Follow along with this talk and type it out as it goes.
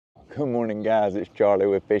Good morning, guys. It's Charlie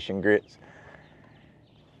with Fishing Grits.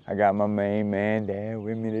 I got my main man, Dad,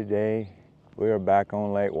 with me today. We are back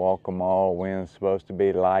on Lake Waccamaw. Wind's supposed to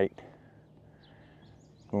be light.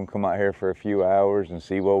 We're gonna come out here for a few hours and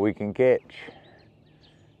see what we can catch.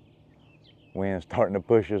 Wind's starting to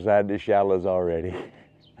push us out of the shallows already.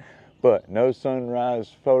 But no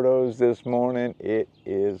sunrise photos this morning. It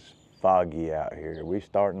is foggy out here. We're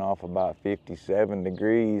starting off about 57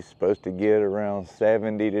 degrees, supposed to get around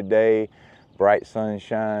 70 today. Bright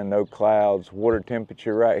sunshine, no clouds. Water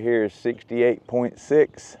temperature right here is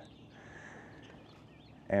 68.6.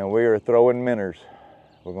 And we are throwing minnows.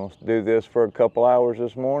 We're gonna do this for a couple hours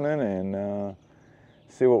this morning and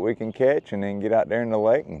see what we can catch, and then get out there in the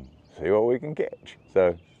lake and see what we can catch.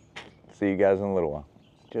 So, see you guys in a little while.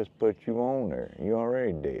 Just put you on there. You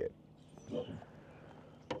already did.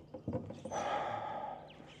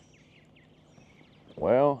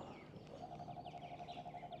 Well,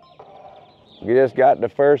 we just got the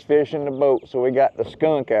first fish in the boat, so we got the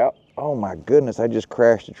skunk out. Oh my goodness, I just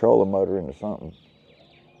crashed the trolling motor into something.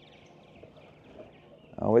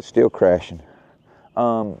 Oh, it's still crashing.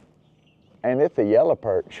 And it's a yellow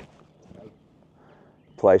perch.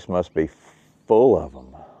 Place must be full of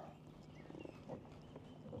them.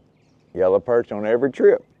 Yellow perch on every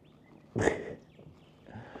trip.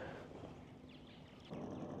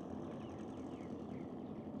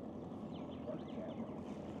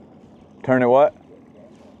 Turn it what?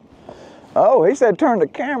 Oh, he said turn the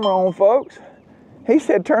camera on, folks. He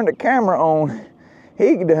said turn the camera on.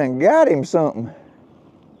 He done got him something.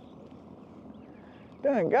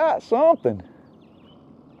 Done got something.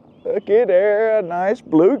 Look at there, a nice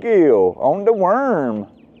bluegill on the worm.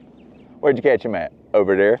 Where'd you catch him at?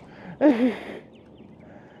 Over there.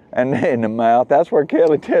 And in the mouth. That's where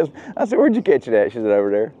Kelly tells me. I said, where'd you catch it at? She said,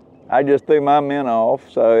 over there. I just threw my minnow off,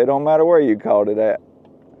 so it don't matter where you caught it at.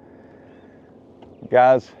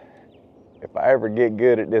 Guys, if I ever get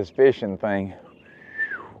good at this fishing thing,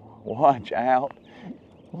 watch out.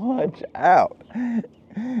 Watch out.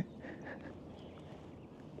 And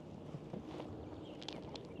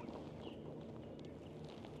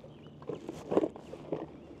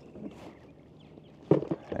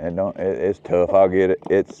it's tough. I'll get it.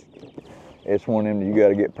 It's one of them you got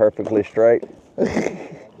to get perfectly straight.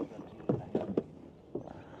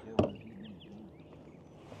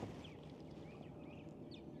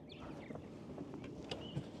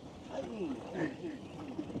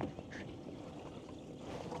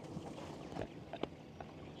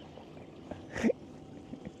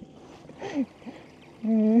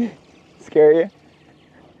 Scare you?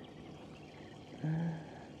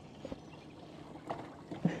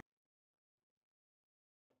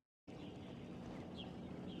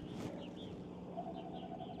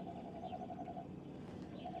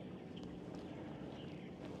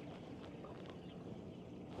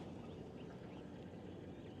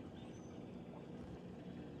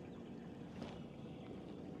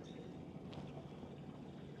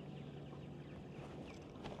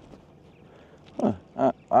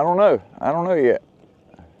 I don't know. I don't know yet.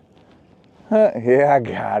 Yeah, I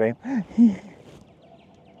got him.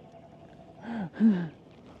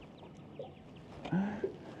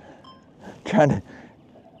 Trying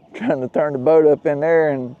to turn the boat up in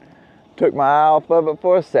there and took my eye off of it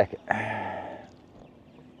for a second.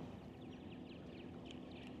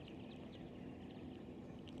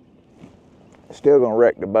 Still gonna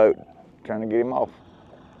wreck the boat, trying to get him off.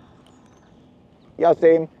 Y'all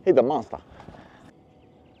see him? He's a monster.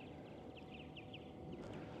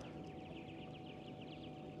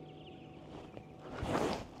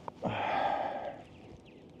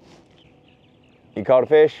 You caught a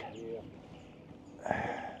fish? Yeah.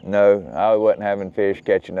 No, I wasn't having fish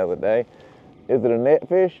catch another day. Is it a net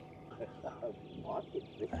fish?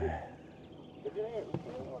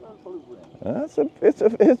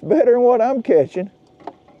 It's better than what I'm catching.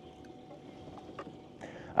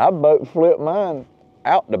 I boat flipped mine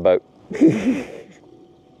out the boat.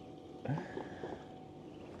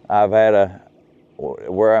 I've had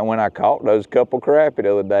when I caught those couple crappie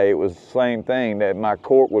the other day, it was the same thing, that my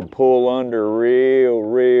cork would pull under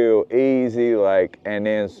real easy, like, and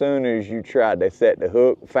then as soon as you tried to set the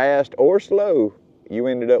hook fast or slow, you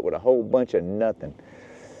ended up with a whole bunch of nothing.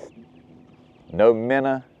 No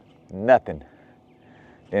minnow, nothing.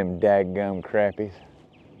 Them daggum crappies.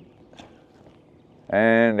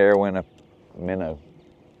 And there went a minnow.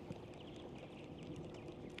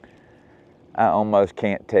 I almost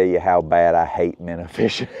can't tell you how bad I hate minnow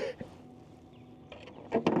fishing.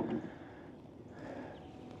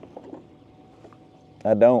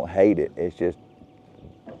 I don't hate it. It's just,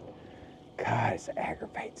 God, it's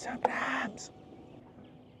aggravating sometimes.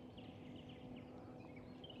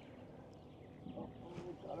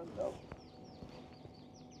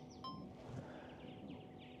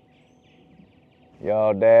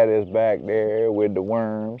 Y'all dad is back there with the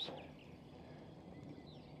worms.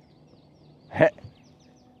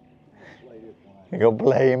 You're gonna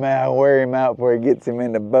play him out, wear him out before he gets him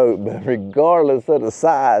in the boat. But regardless of the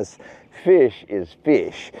size, fish is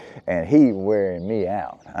fish. And he wearing me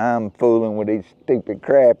out. I'm fooling with these stupid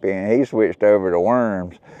crappie and he switched over to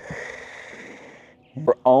worms.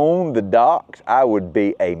 On the docks, I would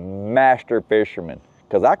be a master fisherman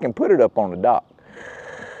because I can put it up on the dock.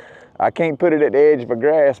 I can't put it at the edge of a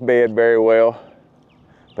grass bed very well,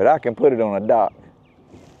 but I can put it on a dock.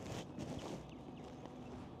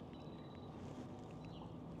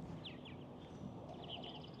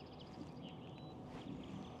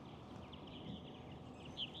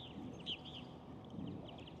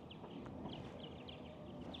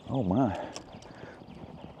 Oh my.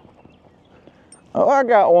 Oh, I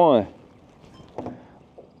got one.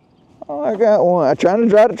 Oh, I got one. I'm trying to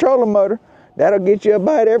drive the trolling motor. That'll get you a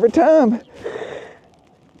bite every time.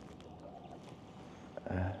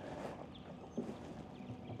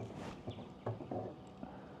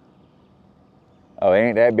 Oh,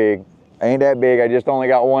 ain't that big. Ain't that big. I just only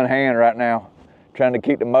got one hand right now. Trying to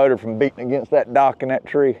keep the motor from beating against that dock and that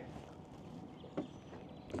tree.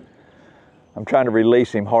 I'm trying to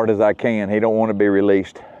release him hard as I can. He don't want to be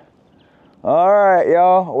released. All right,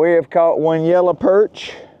 y'all. We have caught one yellow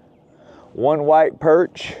perch, one white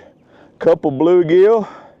perch, couple bluegill,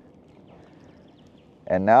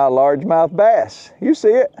 and now a largemouth bass. You see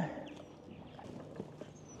it.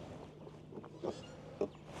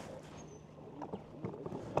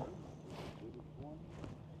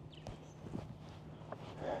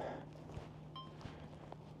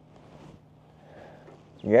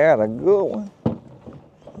 Yeah, a good one.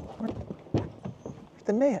 Where's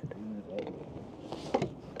the net?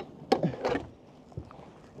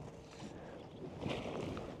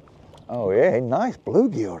 Oh yeah, nice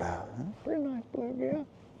bluegill though. Pretty nice bluegill.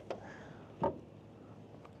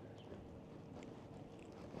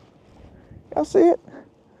 Y'all see it?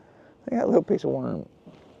 They got a little piece of worm.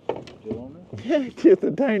 Still on there? Yeah, just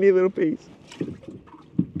a tiny little piece.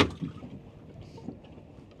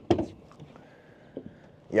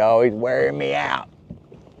 Y'all, he's wearing me out.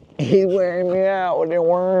 He's wearing me out with them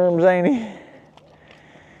worms, ain't he?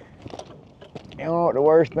 You know what the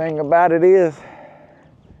worst thing about it is?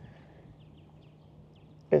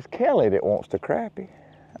 It's Kelly that wants the crappie.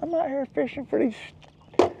 I'm out here fishing for these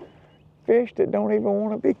fish that don't even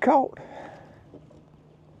want to be caught.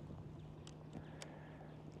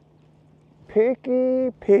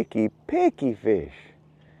 Picky, picky, picky fish.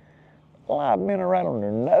 Well, I've been right on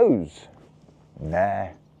their nose. Nah,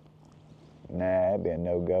 that'd be a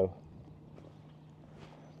no-go.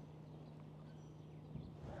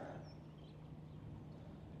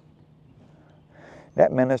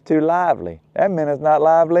 That minnows too lively. That minnow's not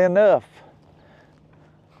lively enough.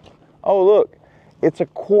 Oh, look, it's a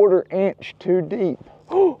 1/4 inch too deep.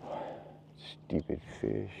 Stupid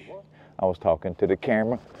fish. I was talking to the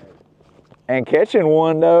camera and catching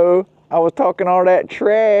one though. I was talking all that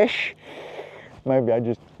trash.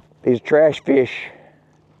 Maybe these trash fish.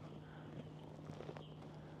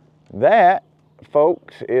 That,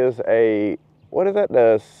 folks, is a, what is that?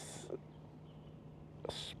 The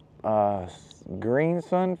green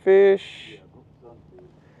sunfish.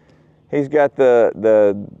 He's got the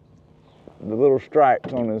little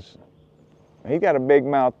stripes on his. He got a big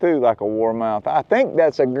mouth too, like a warmouth. I think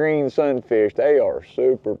that's a green sunfish. They are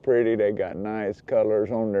super pretty. They got nice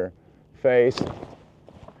colors on their face.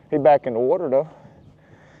 He back in the water though.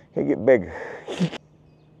 He get bigger.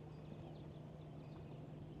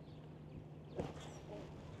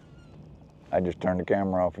 I just turned the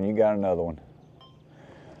camera off and you got another one.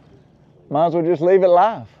 Might as well just leave it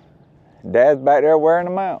live. Dad's back there wearing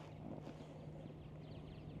them out.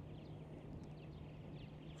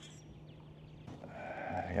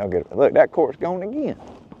 Y'all get it. Look, that cork's going again.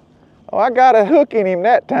 Oh, I got a hook in him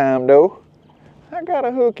that time though. I got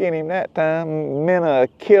a hook in him that time. Minnow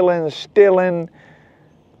killing, stealing.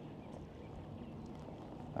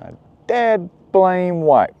 A dad blame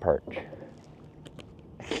white perch.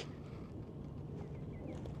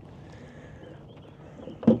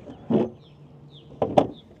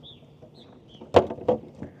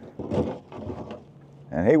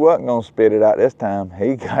 And he wasn't gonna spit it out this time.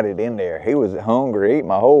 He got it in there. He was hungry, ate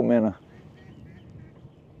my whole minnow.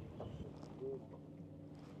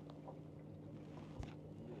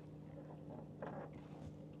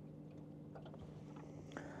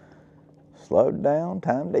 Slowed down,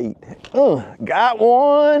 time to eat. Got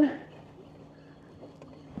one.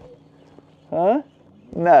 Huh?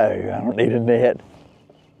 No, I don't need a net.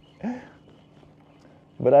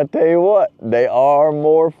 But I tell you what, they are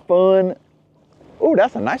more fun. Oh,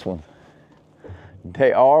 that's a nice one.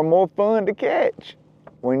 They are more fun to catch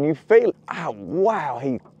when you feel, oh, wow,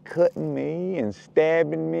 he's cutting me and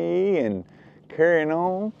stabbing me and carrying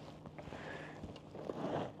on.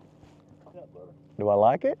 Do I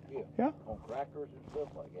like it? Yeah. Yeah. On crackers and stuff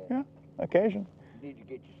like that. Yeah, occasion. You need to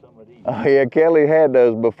get you some of these. Oh yeah, Kelly had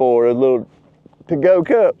those before, those little to-go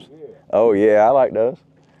cups. Yeah. Oh yeah, I like those.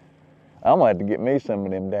 I'm gonna have to get me some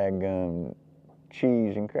of them daggum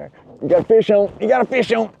cheese and crackers. You got a fish on? You got a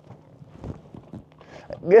fish on?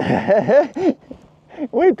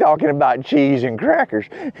 We're talking about cheese and crackers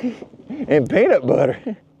and peanut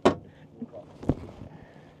butter.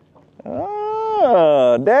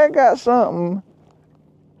 Oh, Dad got something.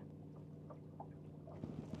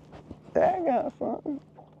 Dad got something.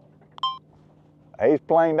 He's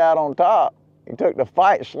planed out on top. He took the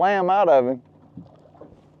fight slam out of him.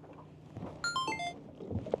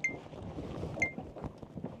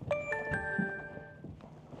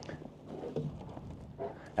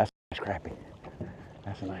 That's a nice crappie.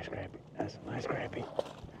 That's a nice crappie. That's a nice crappie.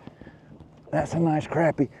 That's a nice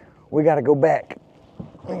crappie. We gotta go back.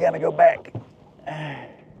 We gotta go back.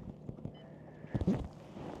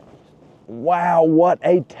 Wow, what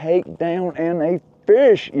a takedown and a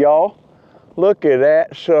fish, y'all. Look at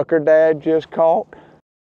that sucker Dad just caught.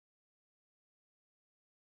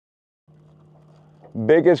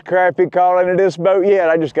 Biggest crappie caught into this boat yet.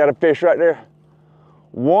 I just got a fish right there.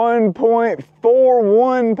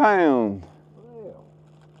 1.41 pounds.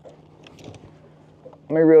 Let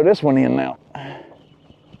me reel this one in now.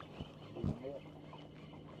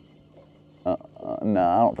 No,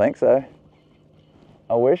 I don't think so.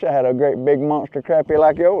 I wish I had a great big monster crappie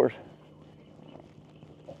like yours.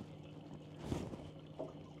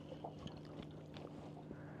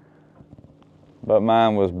 But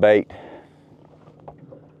mine was bait.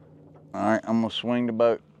 All right, I'm gonna swing the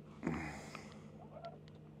boat.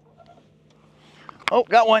 Oh,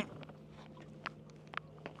 got one.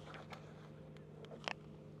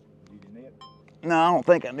 Need a net? No, I don't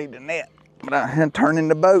think I need the net, but I had to turn in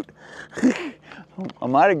the boat. I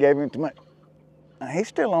might have gave him too much. He's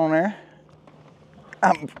still on there.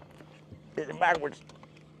 I'm getting backwards.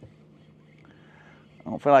 I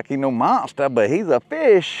don't feel like he's no monster, but he's a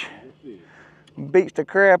fish. Beats the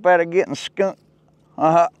crap out of getting skunked.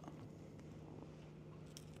 Uh-huh.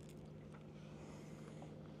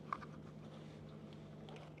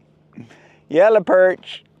 Yellow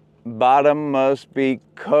perch, bottom must be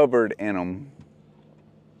covered in them.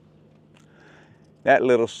 That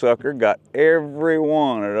little sucker got every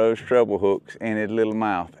one of those treble hooks in his little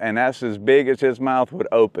mouth, and that's as big as his mouth would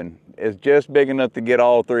open. It's just big enough to get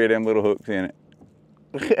all three of them little hooks in it.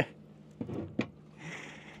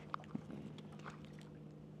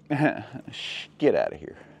 Get out of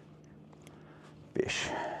here, fish.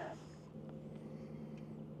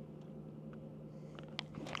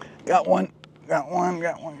 Got one, got one,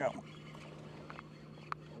 got one, got one.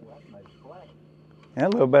 Yeah, a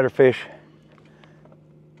little better fish.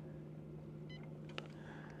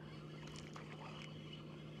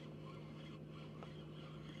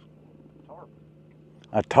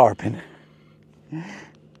 A tarpon. I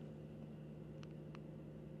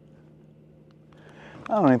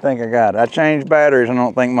don't even think I got it. I changed batteries. I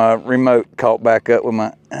don't think my remote caught back up with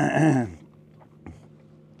my...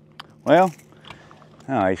 Well,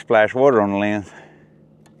 oh, he splashed water on the lens.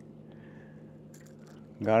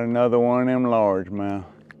 Got another one of them largemouth.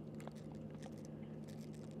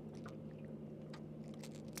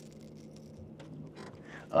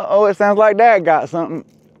 Uh-oh, it sounds like Dad got something.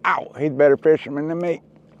 Ow, he's a better fisherman than me.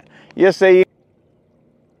 You see,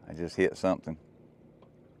 I just hit something.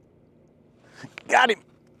 Got him.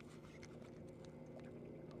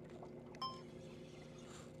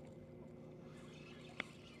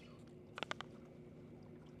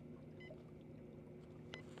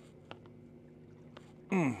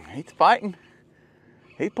 He's fighting.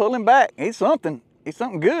 He's pulling back. He's something. He's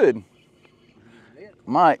something good.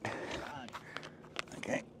 Might.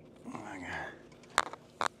 Okay.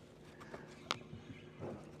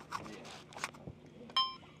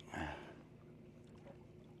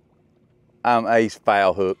 He's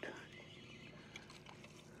foul hooked.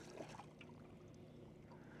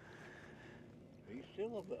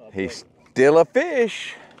 He's still a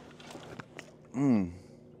fish.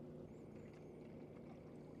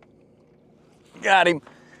 Got him.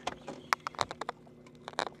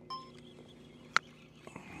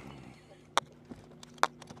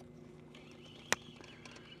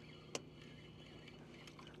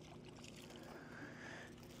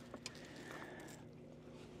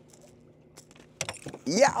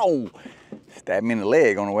 Yow! Stabbed me in the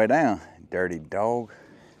leg on the way down. Dirty dog.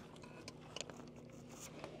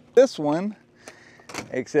 This one,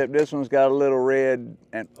 except this one's got a little red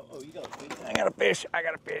and Oh, you got a fish. I got a fish, I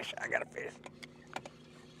got a fish, I got a fish.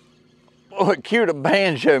 Boy, cue the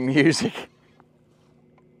banjo music.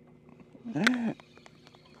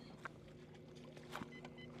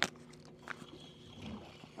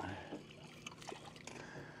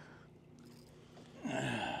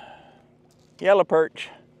 Yellow perch.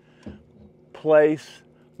 Place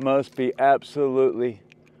must be absolutely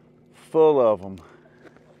full of them.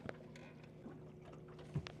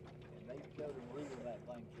 And they showed them reeling that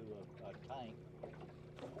thing to a tank.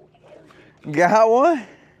 Got one? That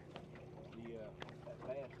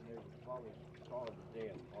bass in there was probably starved to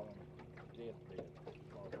death, on deathbed,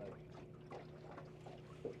 starvation.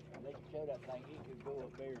 And they showed that thing, it could go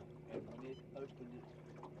up there, and when it opened its,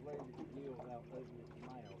 flared its gills out over its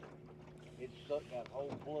mouth, it sucked that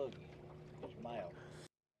whole plug in its mouth.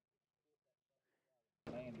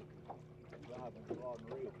 Man, driving the rod and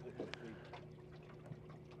reel, putting it through.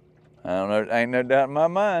 I don't know, ain't no doubt in my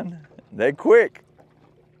mind. They quick.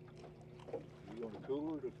 You on the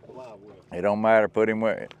cooler or the live well? It don't matter, put him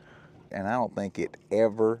where. And I don't think it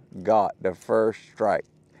ever got the first strike.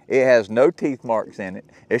 It has no teeth marks in it.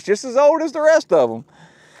 It's just as old as the rest of them.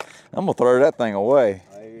 I'm gonna throw that thing away.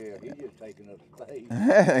 Oh yeah, he's just taking up space.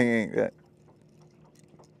 Ain't that-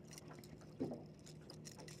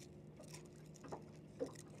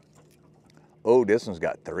 Oh, this one's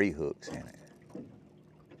got 3 hooks in it.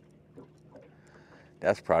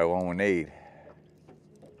 That's probably one we need.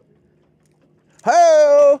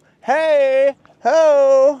 Ho! Hey!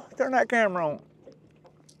 Ho! Turn that camera on.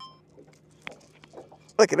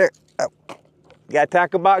 Look at there. Oh. You got a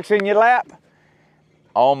tackle box in your lap?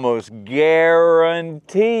 Almost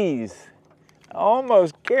guarantees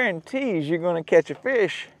you're gonna catch a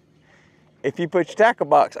fish if you put your tackle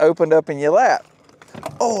box opened up in your lap.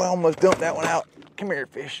 Oh, I almost dumped that one out. Come here,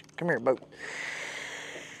 fish. Come here, boat.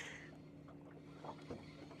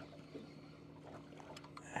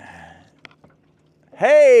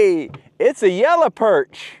 Hey, it's a yellow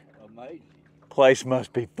perch. Amazing. Place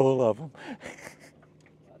must be full of them.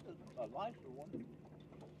 That's a nicer one.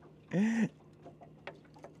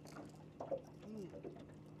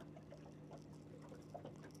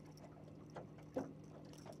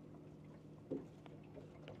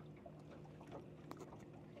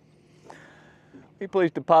 Will you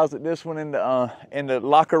please deposit this one in the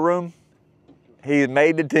locker room? He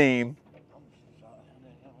made the team.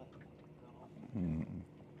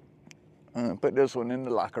 Put this one in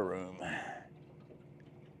the locker room.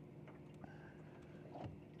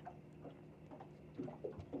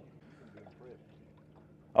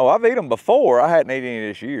 Oh, I've eaten them before. I hadn't eaten any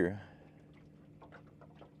this year.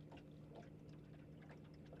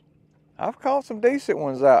 I've caught some decent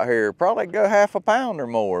ones out here. Probably go half a pound or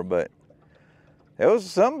more, but there was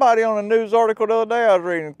somebody on a news article the other day I was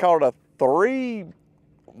reading called a 3,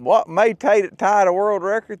 what may tie the world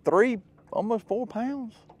record, almost 4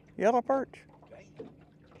 pounds yellow perch.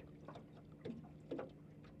 I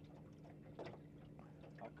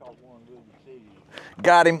caught one in Liberty City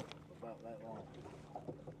Got him. about that long.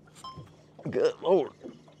 Good Lord.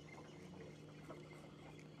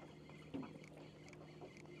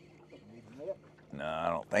 Need a net? No, I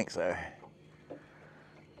don't think so.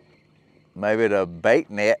 Maybe the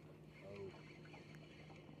bait net.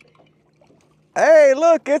 Hey,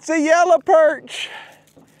 look, it's a yellow perch.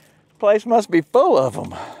 Place must be full of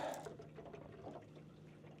them.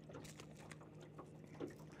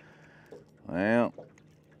 Well,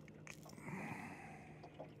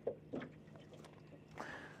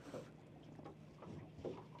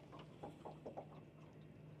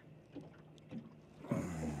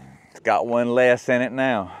 it's got one less in it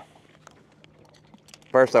now.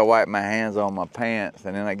 First I wipe my hands on my pants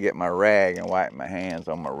and then I get my rag and wipe my hands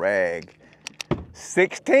on my rag.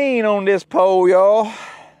 16 on this pole, y'all.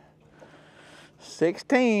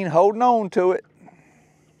 16, holding on to it.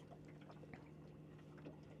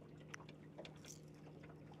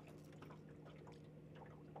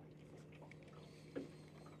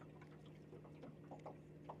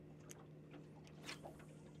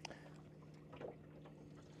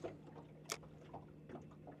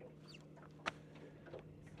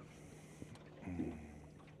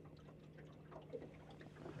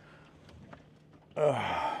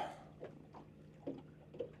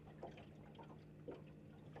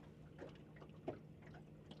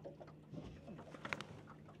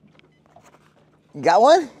 Got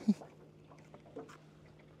one?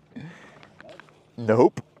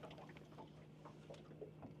 Nope.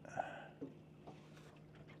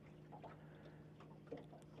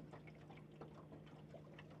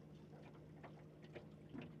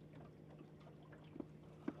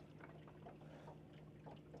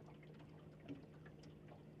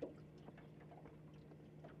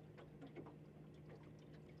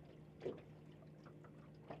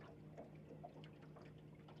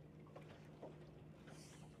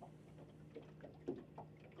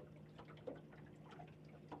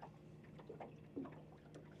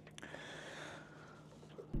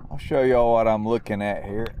 I'll show y'all what I'm looking at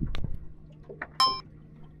here.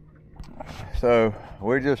 So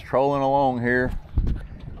we're just trolling along here.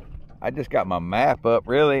 I just got my map up,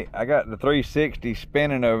 really. I got the 360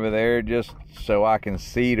 spinning over there just so I can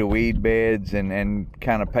see the weed beds and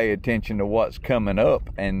kind of pay attention to what's coming up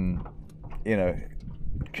and, you know,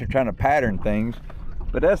 trying to pattern things.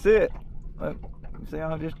 But that's it. Look, see,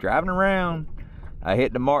 I'm just driving around. I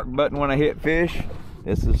hit the mark button when I hit fish.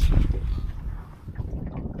 This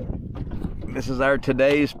is our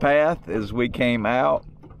today's path as we came out.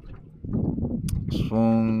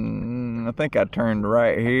 Swung, I think I turned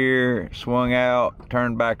right here, swung out,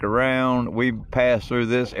 turned back around. We passed through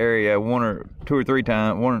this area two or three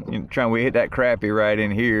times. We hit that crappie right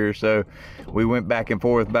in here, so we went back and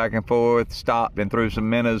forth, stopped and threw some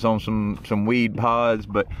minnows on some weed pods.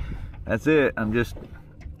 But that's it.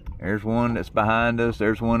 There's one that's behind us.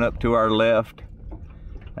 There's one up to our left.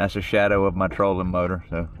 That's a shadow of my trolling motor,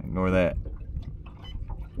 so ignore that.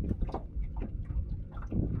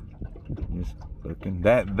 Just looking.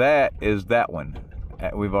 That is that one.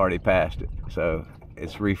 We've already passed it, so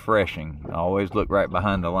it's refreshing. I always look right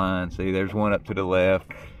behind the line. See, there's one up to the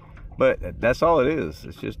left, but that's all it is.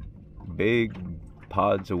 It's just big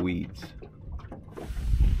pods of weeds.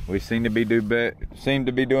 We seem to be doing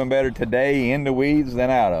better today in the weeds than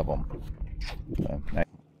out of them. So,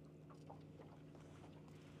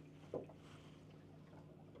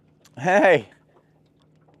 hey.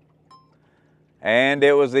 And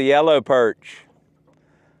it was a yellow perch.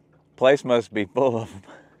 Place must be full of them.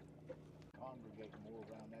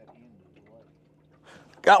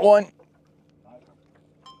 Got one.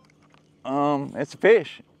 It's a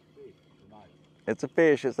fish. It's a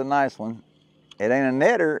fish. It's a nice one. It ain't a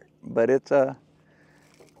netter, but it's a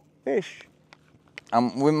fish.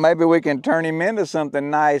 Maybe we can turn him into something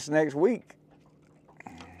nice next week.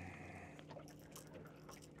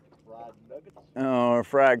 Or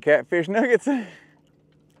fried catfish nuggets. There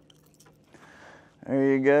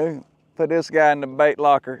you go. Put this guy in the bait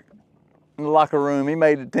locker, in the locker room. He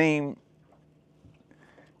made the team.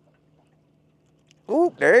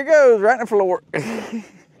 Ooh, there he goes, right in the floor. You don't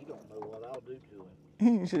know what I'll do to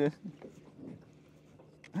him. He should.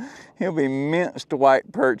 He'll be minced white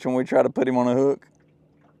perch when we try to put him on a hook.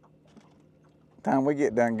 Time we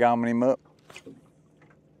get done gomming him up.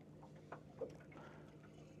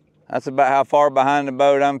 That's about how far behind the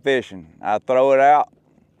boat I'm fishing. I throw it out,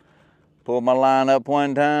 pull my line up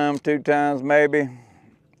one time, two times maybe,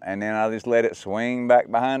 and then I just let it swing back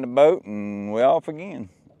behind the boat and we're off again.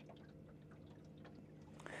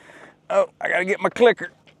 Oh, I gotta get my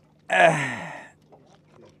clicker.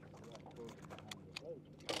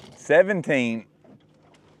 17.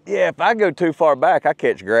 Yeah, if I go too far back, I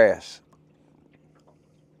catch grass.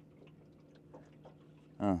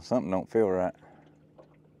 Something don't feel right.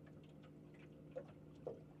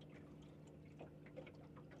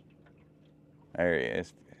 There he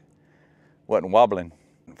is. Wasn't wobbling.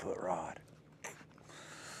 Foot rod.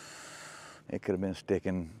 It could have been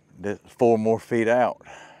sticking 4 more feet out.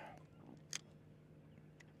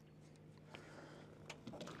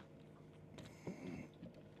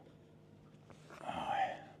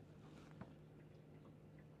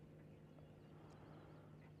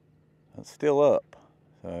 It's still up,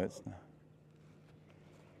 so it's.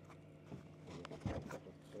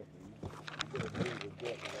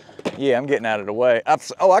 Yeah, I'm getting out of the way.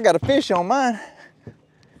 Oh, I got a fish on mine.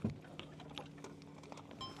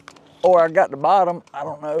 Or I got the bottom, I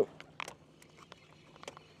don't know.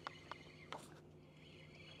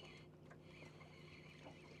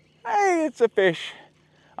 Hey, it's a fish.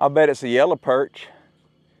 I'll bet it's a yellow perch.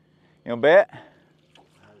 You wanna bet?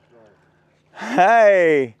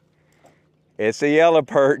 Hey, it's a yellow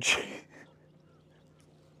perch.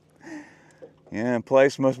 Yeah, the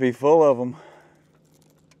place must be full of them.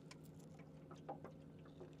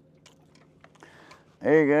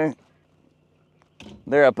 There you go.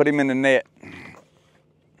 There, I put him in the net.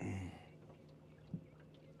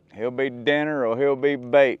 He'll be dinner or he'll be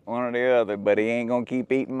bait, one or the other, but he ain't gonna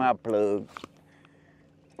keep eating my plugs.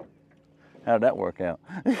 How'd that work out?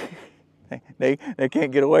 they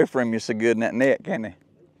can't get away from you so good in that net, can they?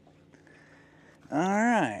 All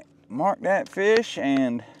right, mark that fish,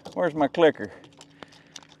 and where's my clicker?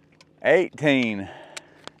 18.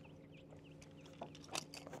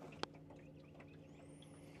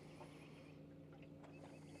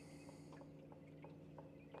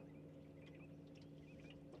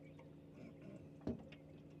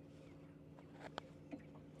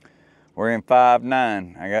 We're in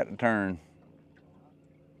 5-9. I got to turn.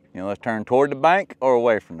 You know, let's turn toward the bank or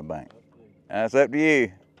away from the bank. That's up to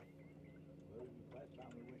you. Last time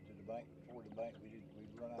we went to the bank, before the bank, we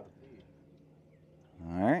run out of fish.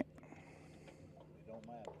 All right. It don't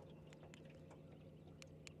matter.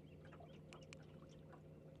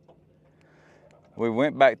 We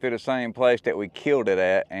went back to the same place that we killed it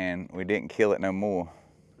at, and we didn't kill it no more.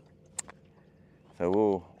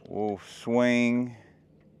 So we'll swing.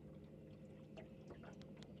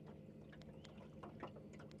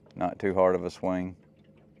 Not too hard of a swing.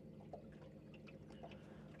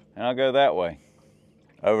 And I'll go that way,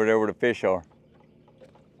 over there where the fish are.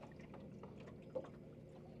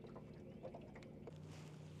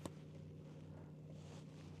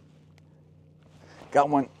 Got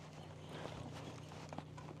one.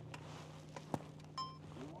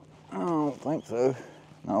 I don't think so.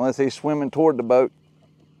 Not unless he's swimming toward the boat.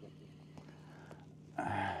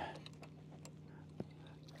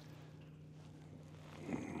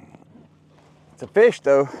 It's a fish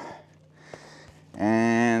though.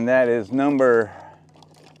 And that is number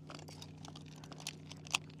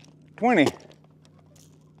 20.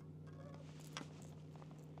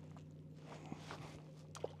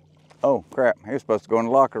 Oh crap, he was supposed to go in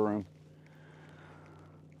the locker room.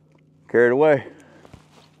 Carried away.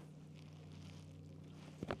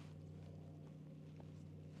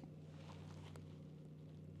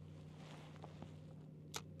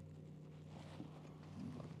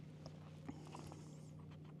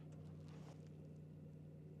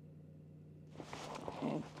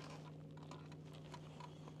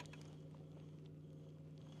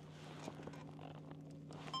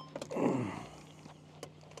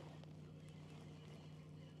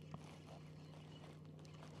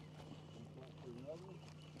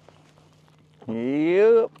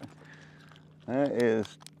 Yep, that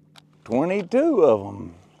is 22 of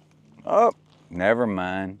them. Oh, never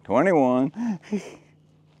mind, 21.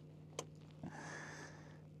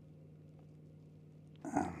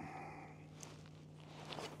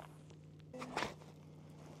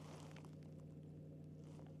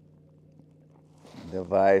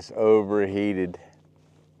 Device overheated.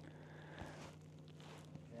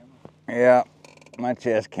 Yeah, my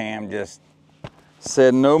chest cam just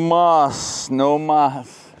said no moss, no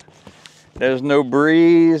moss. There's no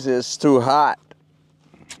breeze, it's too hot.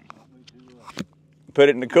 Put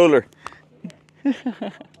it in the cooler.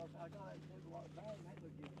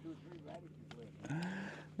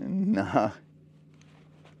 No.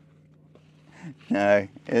 No,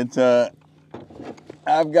 it's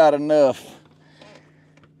I've got enough.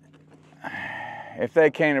 If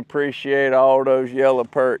they can't appreciate all those yellow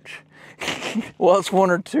perch, what's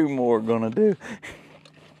one or two more gonna do?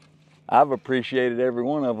 I've appreciated every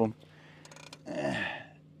one of them.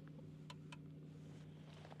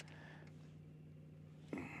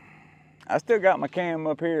 I still got my cam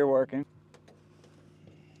up here working.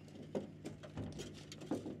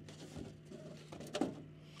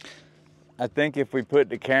 I think if we put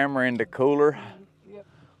the camera in the cooler, Yep.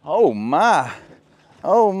 oh my,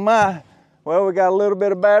 oh my. Well, we got a little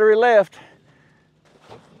bit of battery left.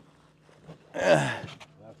 That's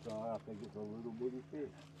all right. I think it's a little bitty fish.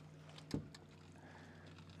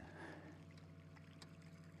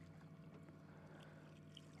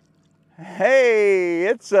 Hey,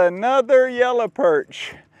 it's another yellow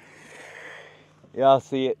perch. Y'all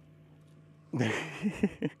see it?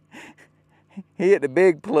 He hit the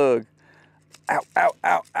big plug. Ow, ow,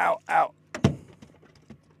 ow, ow, ow.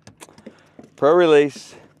 Pro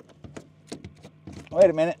release. Wait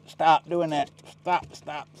a minute, stop doing that. Stop,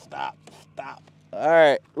 stop, stop, stop. All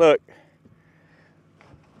right, look.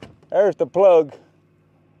 There's the plug.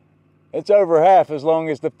 It's over half as long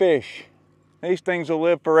as the fish. These things will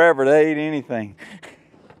live forever. They eat anything.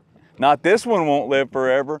 Not this one won't live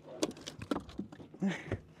forever.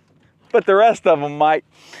 But the rest of them might.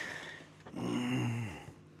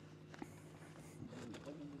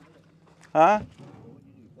 Huh?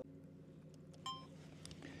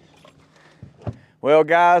 Well,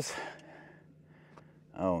 guys,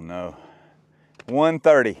 oh no,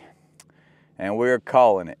 1:30, and we're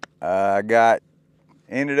calling it. I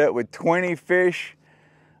ended up with 20 fish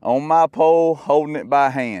on my pole, holding it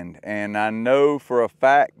by hand, and I know for a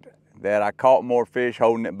fact that I caught more fish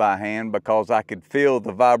holding it by hand because I could feel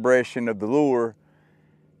the vibration of the lure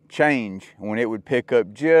change when it would pick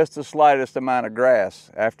up just the slightest amount of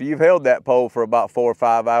grass. After you've held that pole for about 4 or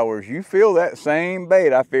 5 hours, you feel that same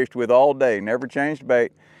bait I fished with all day, never changed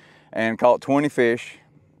bait, and caught 20 fish.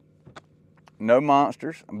 No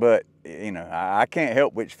monsters, but you know, I can't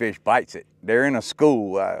help which fish bites it. They're in a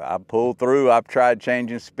school. I pulled through, I've tried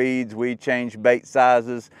changing speeds, we changed bait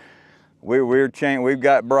sizes. We've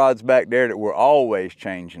got broads back there that we're always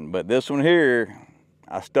changing, but this one here,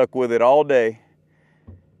 I stuck with it all day.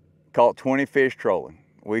 Caught 20 fish trolling.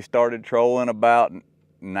 We started trolling about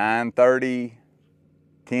 9:30,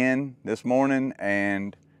 10 this morning,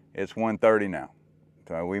 and it's 1:30 now.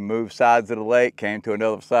 So we moved sides of the lake, came to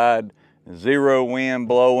another side, zero wind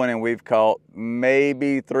blowing, and we've caught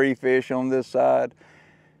maybe 3 fish on this side.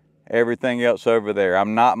 Everything else over there.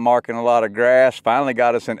 I'm not marking a lot of grass. Finally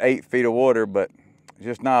got us in 8 feet of water, but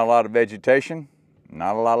just not a lot of vegetation,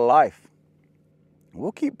 not a lot of life.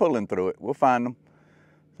 We'll keep pulling through it. We'll find them.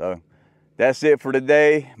 So that's it for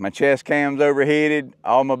today. My chest cam's overheated.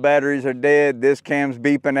 All my batteries are dead. This cam's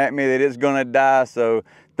beeping at me that it's gonna die. So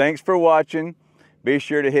thanks for watching. Be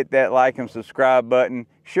sure to hit that like and subscribe button.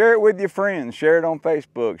 Share it with your friends. Share it on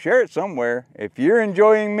Facebook. Share it somewhere. If you're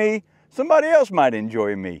enjoying me, somebody else might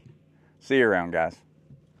enjoy me. See you around, guys.